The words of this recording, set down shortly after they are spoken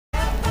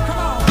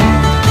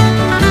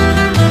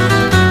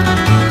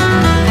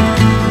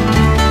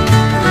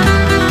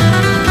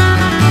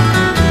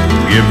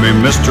me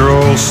Mr.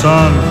 Old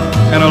Sun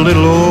and a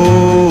little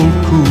old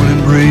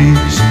cooling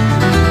breeze,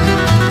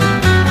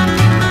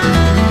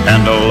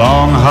 and a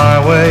long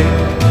highway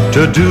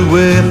to do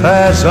with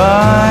as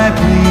I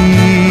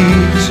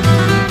please.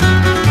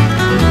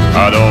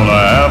 I don't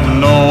have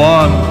no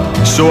one,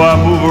 so I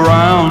move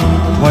around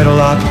quite a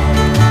lot.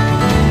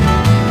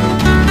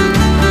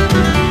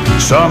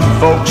 Some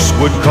folks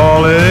would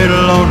call it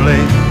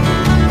lonely,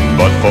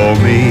 but for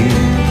me,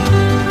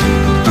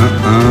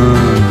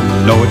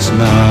 no it's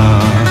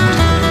not.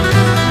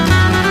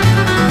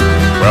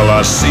 Well,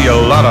 I see a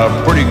lot of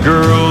pretty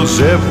girls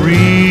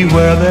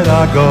everywhere that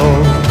I go,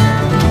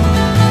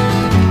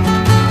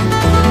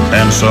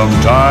 and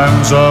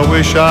sometimes I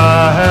wish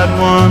I had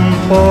one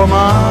for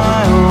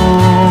my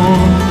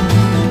own.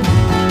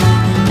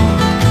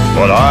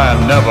 But I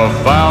never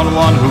found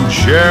one who'd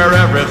share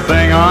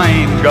everything I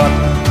ain't got.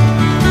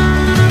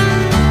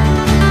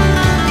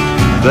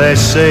 They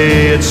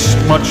say it's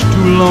much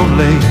too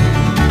lonely,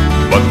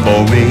 but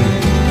for me,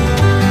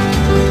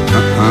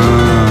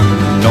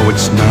 no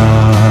it's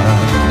not.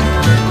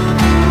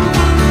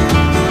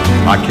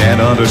 I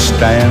can't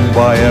understand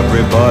why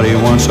everybody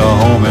wants a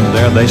home and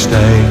there they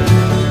stay.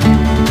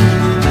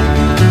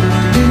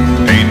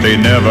 Ain't they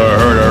never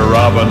heard a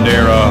robin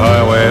near a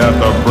highway at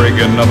the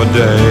breaking of a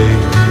day?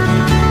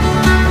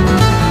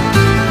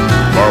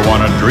 Or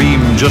wanna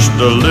dream just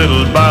a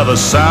little by the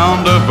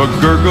sound of a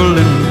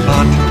gurgling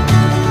pot?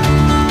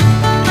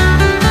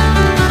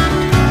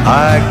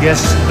 I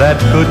guess that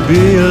could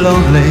be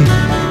lonely,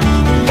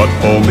 but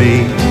for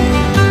me,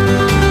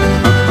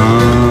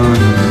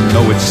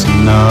 no it's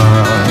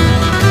not.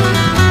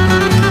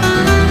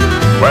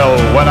 Well,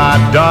 when I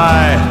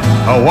die,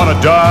 I wanna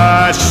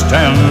die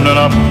standing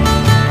up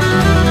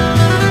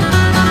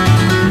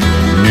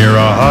near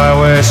a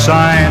highway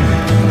sign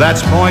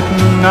that's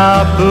pointing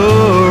out the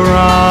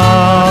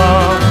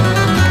road,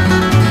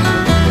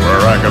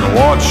 where I can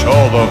watch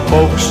all the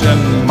folks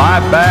in my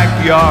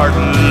backyard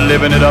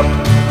living it up.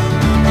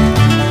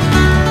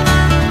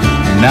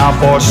 Now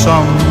for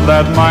some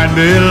that might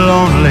be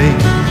lonely,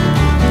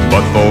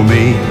 but for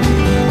me,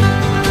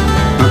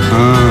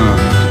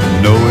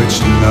 no it's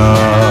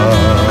not.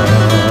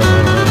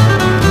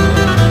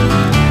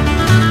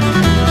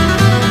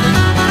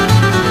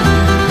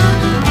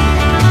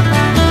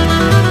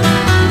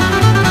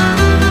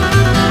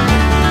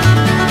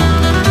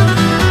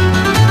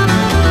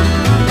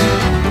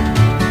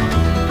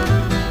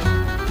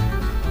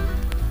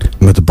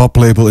 Met de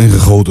paplepel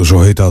ingegoten, zo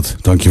heet dat.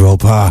 Dankjewel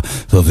pa.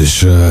 Dat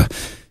is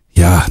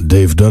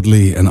Dave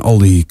Dudley en al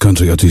die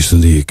countryartiesten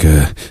die ik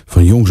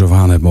van jongs af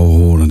aan heb mogen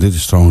horen. Dit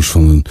is trouwens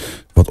van een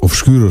wat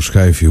obscurer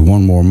schijfje,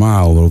 One More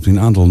Mile, waarop hij een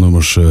aantal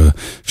nummers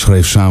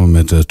schreef samen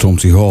met Tom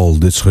T. Hall.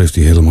 Dit schreef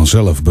hij helemaal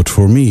zelf. But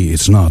for me,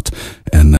 it's not. En